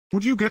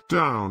Would you get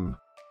down?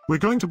 We're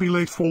going to be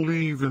late for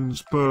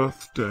Liévin's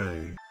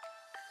birthday.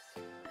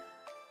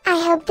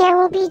 I hope there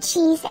will be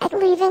cheese at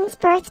Liévin's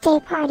birthday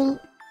party.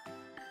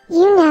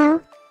 You know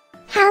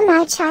how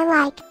much I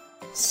like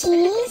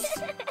cheese.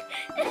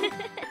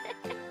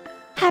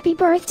 Happy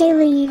birthday,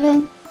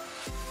 Liévin.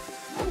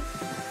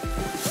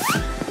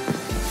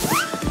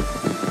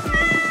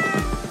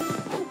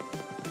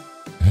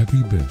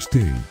 Happy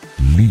birthday,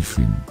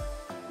 Liévin.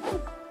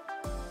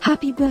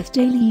 Happy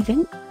birthday,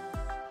 Liévin.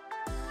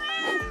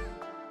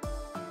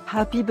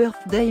 Happy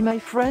birthday, my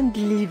friend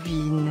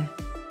Liévin.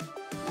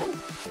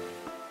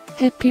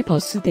 Happy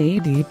birthday,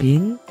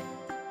 Liévin.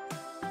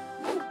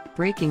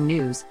 Breaking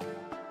news.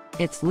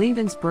 It's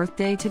Liévin's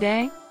birthday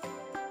today.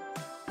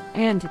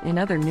 And in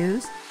other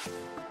news,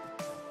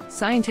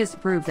 scientists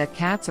prove that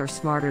cats are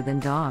smarter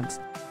than dogs.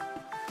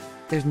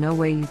 There's no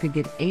way you could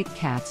get 8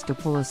 cats to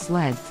pull a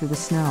sled through the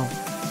snow.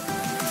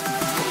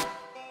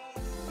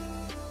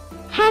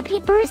 Happy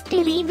birthday,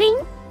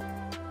 Liévin.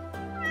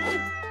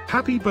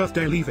 Happy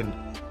birthday, Liévin.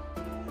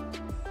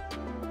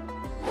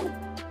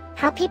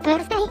 Happy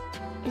birthday,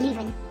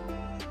 Liévin.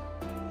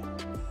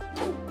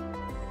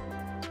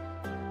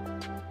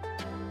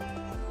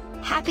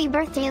 Happy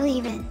birthday,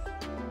 Liévin.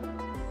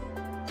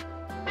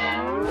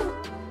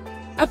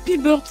 Happy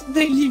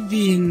birthday,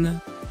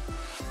 Liévin.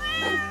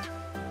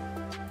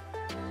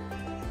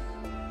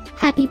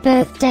 Happy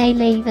birthday,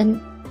 Liévin.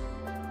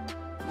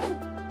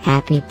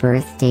 Happy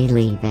birthday,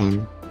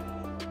 Liévin.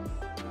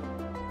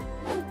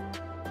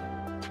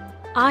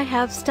 I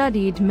have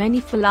studied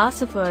many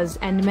philosophers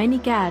and many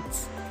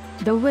cats.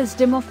 The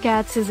wisdom of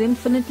cats is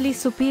infinitely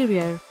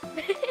superior.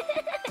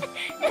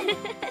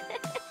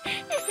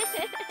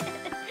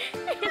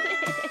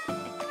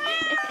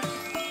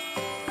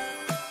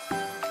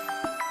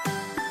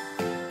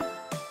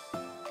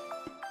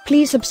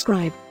 Please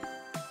subscribe,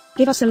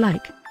 give us a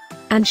like,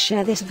 and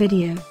share this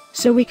video,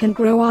 so we can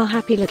grow our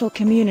happy little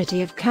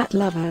community of cat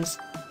lovers.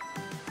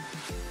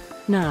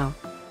 Now,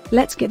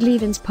 let's get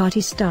Liévin's party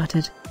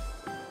started.